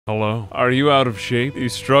Hello? Are you out of shape? Do you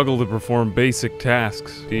struggle to perform basic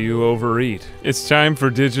tasks? Do you overeat? It's time for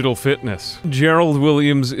digital fitness. Gerald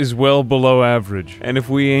Williams is well below average, and if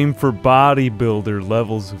we aim for bodybuilder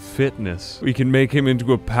levels of fitness, we can make him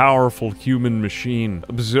into a powerful human machine.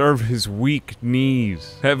 Observe his weak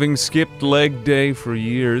knees. Having skipped leg day for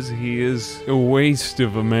years, he is a waste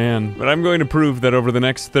of a man. But I'm going to prove that over the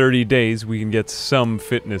next 30 days, we can get some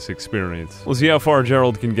fitness experience. We'll see how far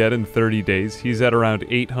Gerald can get in 30 days. He's at around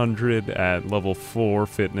 800 at level 4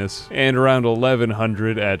 fitness, and around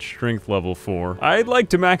 1100 at strength level 4. I'd like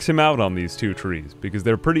to max him out on these two trees, because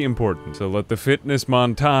they're pretty important, so let the fitness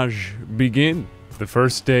montage begin. The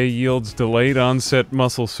first day yields delayed onset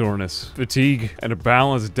muscle soreness, fatigue, and a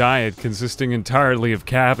balanced diet consisting entirely of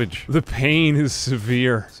cabbage. The pain is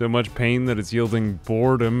severe, so much pain that it's yielding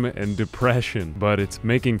boredom and depression, but it's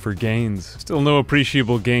making for gains. Still no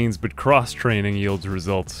appreciable gains, but cross-training yields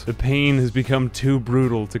results. The pain has become too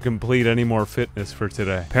brutal to complete any more fitness for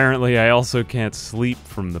today. Apparently, I also can't sleep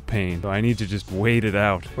from the pain, so I need to just wait it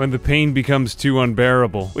out. When the pain becomes too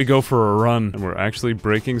unbearable, we go for a run, and we're actually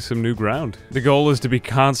breaking some new ground. The goal is to be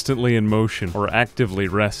constantly in motion or actively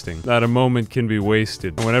resting. Not a moment can be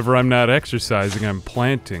wasted. Whenever I'm not exercising, I'm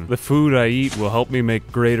planting. The food I eat will help me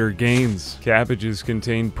make greater gains. Cabbages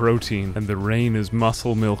contain protein, and the rain is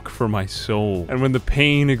muscle milk for my soul. And when the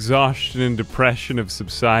pain, exhaustion, and depression have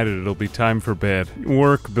subsided, it'll be time for bed.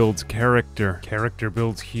 Work builds character. Character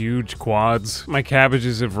builds huge quads. My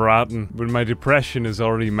cabbages have rotten, but my depression is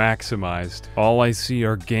already maximized. All I see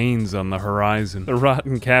are gains on the horizon. The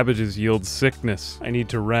rotten cabbages yield sickness. I need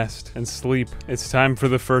to rest and sleep. It's time for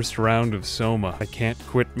the first round of Soma. I can't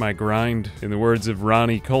quit my grind. In the words of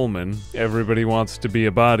Ronnie Coleman, everybody wants to be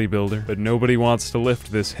a bodybuilder, but nobody wants to lift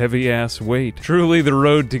this heavy-ass weight. Truly, the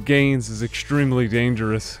road to gains is extremely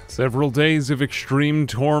dangerous. Several days of extreme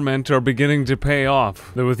torment are beginning to pay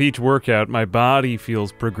off, though with each workout, my body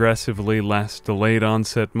feels progressively less delayed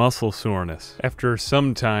onset muscle soreness. After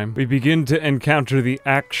some time, we begin to encounter the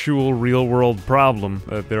actual real-world problem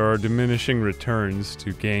that there are diminishing returns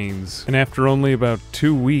to gains. And after only about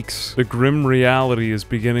 2 weeks, the grim reality is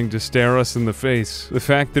beginning to stare us in the face. The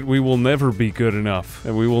fact that we will never be good enough,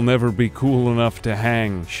 that we will never be cool enough to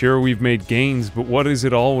hang. Sure, we've made gains, but what is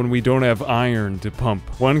it all when we don't have iron to pump?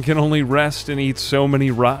 One can only rest and eat so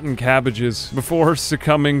many rotten cabbages before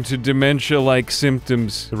succumbing to dementia-like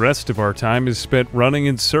symptoms. The rest of our time is spent running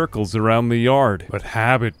in circles around the yard. But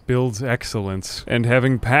habit builds excellence, and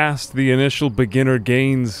having passed the initial beginner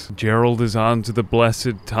gains, Gerald is on to the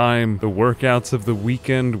blessed time, the workouts of the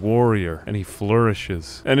weekend warrior, and he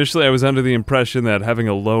flourishes. Initially, I was under the impression that having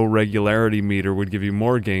a low regularity meter would give you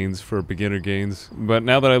more gains for beginner gains, but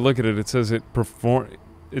now that I look at it, it says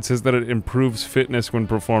that it improves fitness when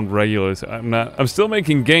performed regularly. So I'm still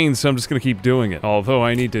making gains, so I'm just gonna keep doing it. Although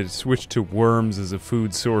I need to switch to worms as a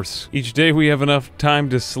food source. Each day we have enough time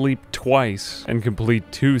to sleep twice and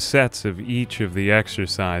complete 2 sets of each of the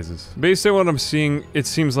exercises. Based on what I'm seeing, it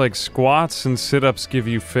seems like squats and sit-ups give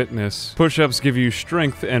you fitness, push-ups give you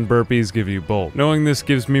strength, and burpees give you bulk. Knowing this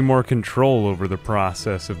gives me more control over the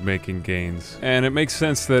process of making gains. And it makes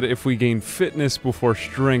sense that if we gain fitness before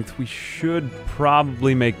strength, we should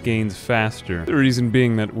probably make gains faster. The reason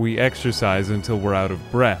being that we exercise until we're out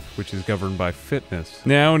of breath, which is governed by fitness.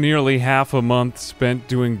 Now, nearly half a month spent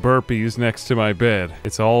doing burpees next to my bed.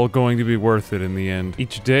 It's all going to be worth it in the end.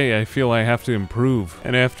 Each day I feel I have to improve,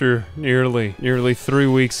 and after nearly 3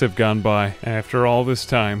 weeks have gone by, after all this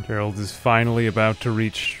time, Gerald is finally about to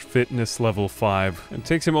reach fitness level 5. It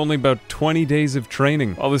takes him only about 20 days of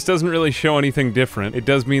training. While this doesn't really show anything different, it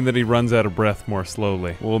does mean that he runs out of breath more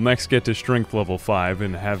slowly. We'll next get to strength level 5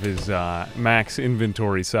 and have his max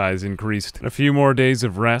inventory size increased. A few more days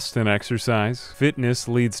of rest and exercise. Fitness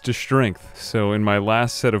leads to strength, so in my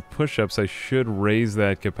last set of push-ups I should raise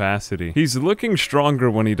that capacity. He's looking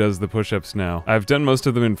stronger when he does the push-ups now. I've done most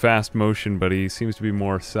of them in fast motion, but he seems to be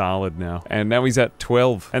more solid now. And now he's at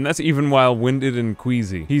 12, and that's even while winded and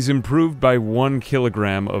queasy. He's improved by 1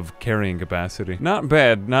 kilogram of carrying capacity. Not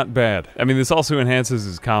bad, not bad. I mean, this also enhances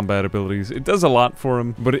his combat abilities. It does a lot for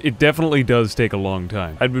him, but it definitely does take a long time.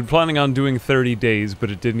 I'd been planning on doing 30 days, but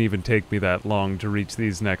it didn't even take me that long to reach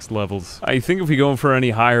these next levels. I think if we go for any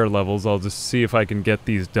higher levels, I'll just see if I can get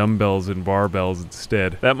these dumbbells and barbells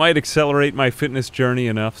instead. That might accelerate my fitness journey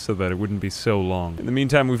enough so that it wouldn't be so long. In the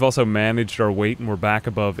meantime, we've also managed our weight and we're back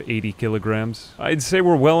above 80 kilograms. I'd say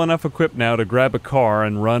we're well enough equipped now to grab a car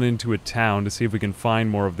and run run into a town to see if we can find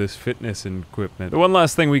more of this fitness equipment. The one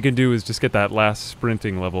last thing we can do is just get that last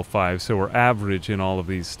sprinting level 5, so we're average in all of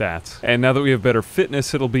these stats. And now that we have better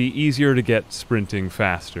fitness, it'll be easier to get sprinting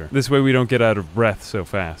faster. This way we don't get out of breath so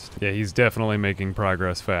fast. Yeah, he's definitely making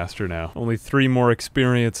progress faster now. Only 3 more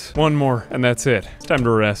experience. 1 more, and that's it. It's time to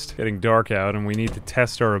rest. Getting dark out, and we need to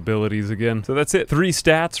test our abilities again. So that's it. 3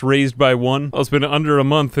 stats raised by 1. Well, it's been under a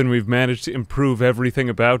month, and we've managed to improve everything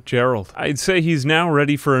about Gerald. I'd say he's now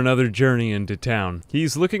ready for another journey into town.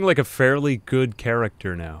 He's looking like a fairly good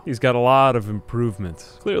character now. He's got a lot of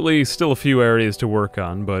improvements. Clearly, still a few areas to work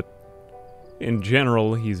on, but in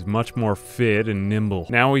general, he's much more fit and nimble.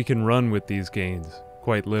 Now he can run with these gains,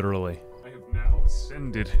 quite literally. Now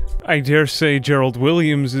ascended. I dare say Gerald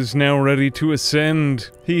Williams is now ready to ascend.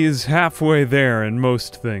 He is halfway there in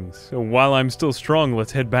most things. So while I'm still strong,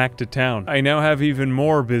 let's head back to town. I now have even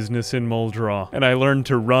more business in ᛤASCENDANT, and I learned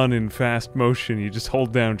to run in fast motion. You just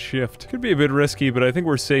hold down shift. Could be a bit risky, but I think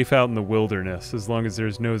we're safe out in the wilderness as long as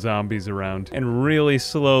there's no zombies around. And really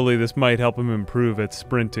slowly, this might help him improve at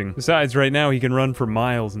sprinting. Besides, right now he can run for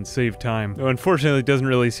miles and save time. Though unfortunately, it doesn't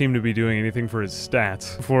really seem to be doing anything for his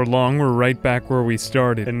stats. Before long, we're right back where we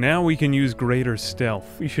started, and now we can use greater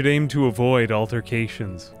stealth. We should aim to avoid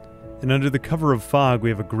altercations. And under the cover of fog, we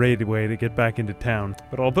have a great way to get back into town.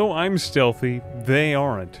 But although I'm stealthy, they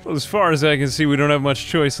aren't. Well, as far as I can see, we don't have much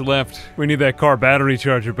choice left. We need that car battery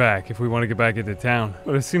charger back if we want to get back into town.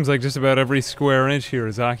 But it seems like just about every square inch here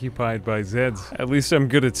is occupied by Zeds. At least I'm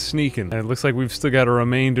good at sneaking, and it looks like we've still got a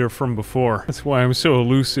remainder from before. That's why I'm so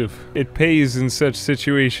elusive. It pays in such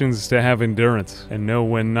situations to have endurance, and know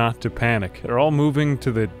when not to panic. They're all moving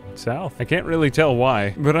to the south. I can't really tell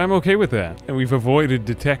why, but I'm okay with that. And we've avoided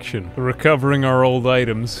detection. Recovering our old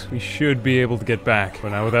items, we should be able to get back, but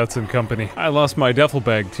not without some company. I lost my duffel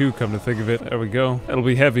bag too, come to think of it. There we go. It'll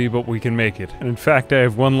be heavy, but we can make it. And in fact, I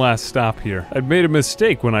have one last stop here. I'd made a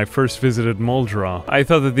mistake when I first visited ᛤASCENDANT. I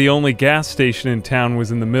thought that the only gas station in town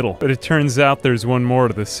was in the middle, but it turns out there's one more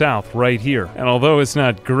to the south, right here. And although it's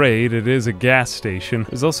not great, it is a gas station.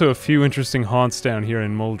 There's also a few interesting haunts down here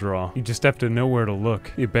in ᛤASCENDANT. You just have to know where to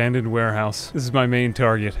look. The abandoned warehouse. This is my main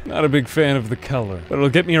target. Not a big fan of the color, but it'll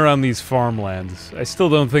get me around these farmlands. I still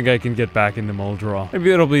don't think I can get back into ᛤASCENDANT.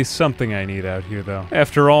 Maybe it'll be something I need out here, though.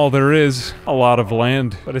 After all, there is a lot of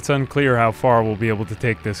land, but it's unclear how far we'll be able to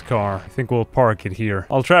take this car. I think we'll park it here.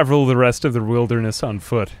 I'll travel the rest of the wilderness on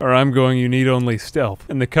foot. Where I'm going, you need only stealth,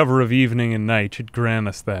 and the cover of evening and night should grant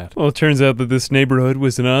us that. Well, it turns out that this neighborhood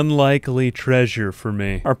was an unlikely treasure for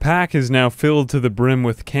me. Our pack is now filled to the brim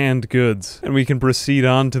with canned goods, and we can proceed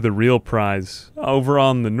on to the real prize. Over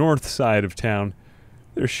on the north side of town,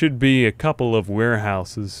 there should be a couple of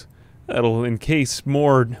warehouses that'll encase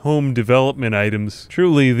more home development items.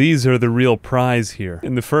 Truly, these are the real prize here.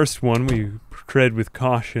 In the first one, we tread with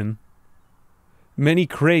caution. Many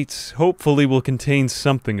crates hopefully will contain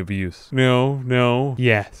something of use. No,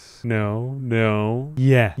 yes. No,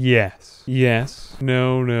 yeah, yes,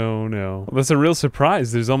 no. Well, that's a real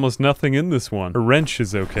surprise. There's almost nothing in this one. A wrench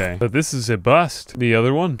is okay, but this is a bust. The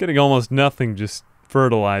other one, getting almost nothing, just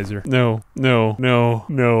fertilizer. No.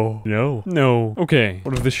 Okay,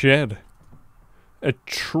 what of the shed? A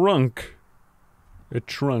trunk,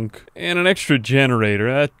 and an extra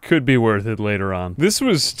generator. That could be worth it later on. This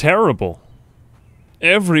was terrible.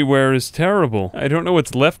 Everywhere is terrible. I don't know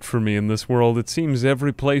what's left for me in this world. It seems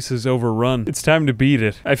every place is overrun. It's time to beat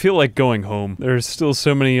it. I feel like going home. There's still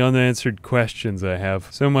so many unanswered questions I have.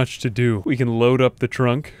 So much to do. We can load up the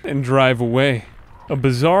trunk and drive away. A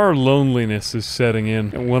bizarre loneliness is setting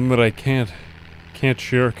in, and one that I can't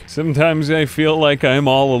shirk. Sometimes I feel like I'm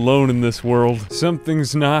all alone in this world.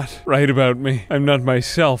 Something's not right about me. I'm not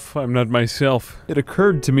myself. It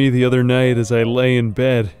occurred to me the other night as I lay in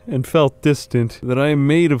bed and felt distant that I am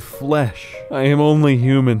made of flesh. I am only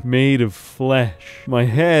human, made of flesh. My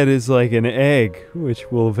head is like an egg,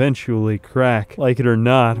 which will eventually crack. Like it or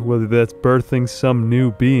not, whether that's birthing some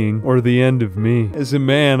new being or the end of me. As a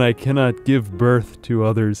man, I cannot give birth to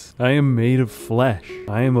others. I am made of flesh.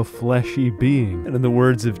 I am a fleshy being. And in the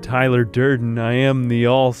words of Tyler Durden, I am the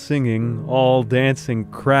all-singing, all-dancing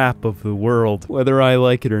crap of the world, whether I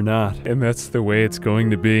like it or not. And that's the way it's going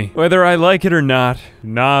to be. Whether I like it or not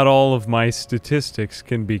all of my statistics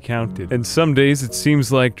can be counted. And some days it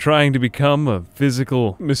seems like trying to become a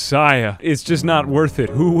physical messiah is just not worth it.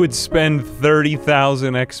 Who would spend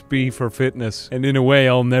 30,000 XP for fitness? And in a way,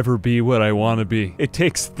 I'll never be what I want to be. It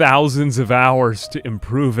takes thousands of hours to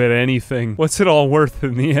improve at anything. What's it all worth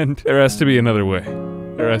in the end? There has to be another way.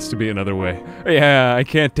 There has to be another way. Yeah, I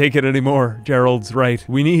can't take it anymore. Gerald's right.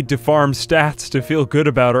 We need to farm stats to feel good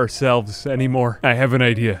about ourselves anymore. I have an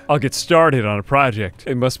idea. I'll get started on a project.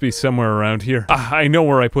 It must be somewhere around here. Ah, I know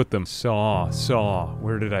where I put them. Saw.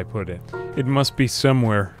 Where did I put it? It must be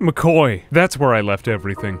somewhere. McCoy. That's where I left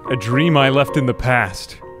everything. A dream I left in the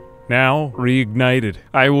past. Now, reignited.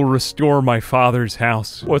 I will restore my father's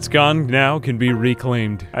house. What's gone now can be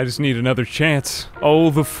reclaimed. I just need another chance. Oh,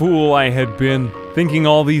 the fool I had been. Thinking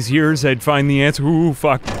all these years I'd find the answer. Ooh,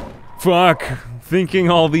 fuck. Thinking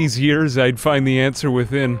all these years I'd find the answer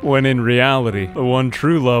within, when in reality, the one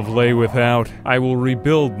true love lay without. I will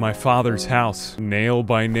rebuild my father's house, nail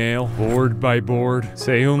by nail, board by board.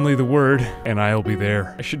 Say only the word, and I'll be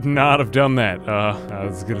there. I should not have done that.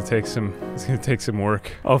 It's gonna take some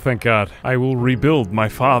work. Oh, thank God. I will rebuild my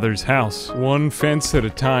father's house, one fence at a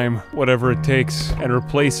time, whatever it takes, and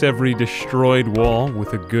replace every destroyed wall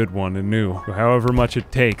with a good one anew. However much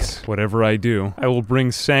it takes, whatever I do, I will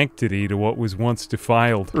bring sanctity to what was once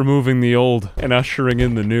defiled, removing the old and ushering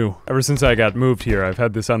in the new. Ever since I got moved here, I've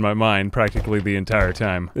had this on my mind practically the entire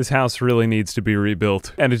time. This house really needs to be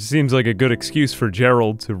rebuilt, and it seems like a good excuse for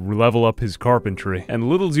Gerald to level up his carpentry. And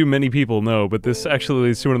little do many people know, but this actually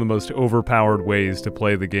leads to one of the most overpowered ways to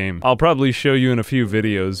play the game. I'll probably show you in a few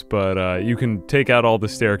videos, but you can take out all the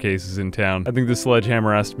staircases in town. I think the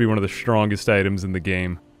sledgehammer has to be one of the strongest items in the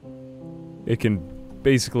game. It can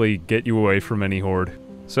basically get you away from any horde.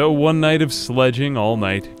 So one night of sledging all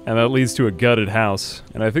night, and that leads to a gutted house.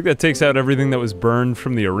 And I think that takes out everything that was burned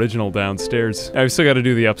from the original downstairs. I've still got to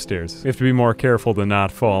do the upstairs. We have to be more careful to not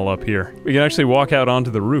fall up here. We can actually walk out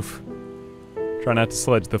onto the roof. Try not to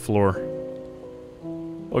sledge the floor.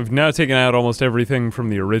 Well, we've now taken out almost everything from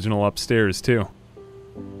the original upstairs too.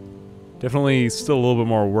 Definitely still a little bit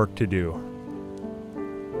more work to do.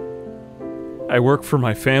 I work for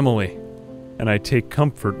my family, and I take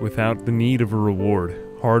comfort without the need of a reward.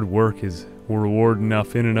 Hard work is reward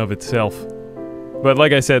enough in and of itself. But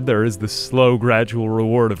like I said, there is the slow, gradual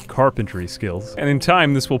reward of carpentry skills, and in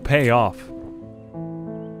time this will pay off.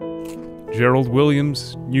 Gerald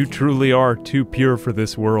Williams, you truly are too pure for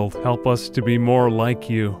this world. Help us to be more like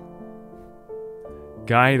you.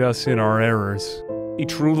 Guide us in our errors. He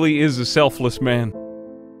truly is a selfless man.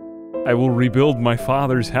 I will rebuild my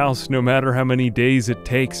father's house no matter how many days it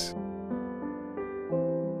takes.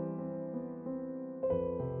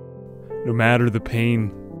 No matter the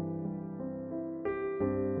pain.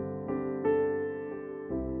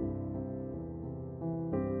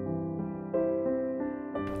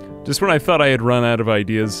 Just when I thought I had run out of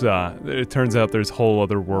ideas, it turns out there's whole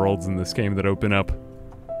other worlds in this game that open up.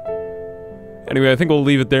 Anyway, I think we'll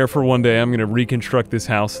leave it there for one day. I'm gonna reconstruct this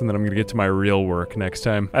house and then I'm gonna get to my real work next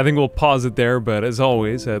time. I think we'll pause it there, but as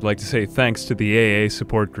always, I'd like to say thanks to the AA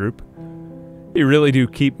support group. You really do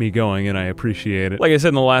keep me going, and I appreciate it. Like I said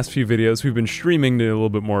in the last few videos, we've been streaming a little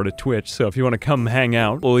bit more to Twitch, so if you want to come hang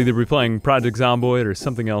out, we'll either be playing Project Zomboid or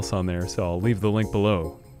something else on there, so I'll leave the link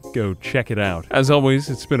below. Go check it out. As always,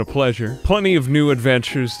 it's been a pleasure. Plenty of new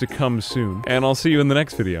adventures to come soon, and I'll see you in the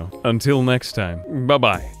next video. Until next time,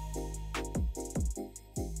 bye-bye.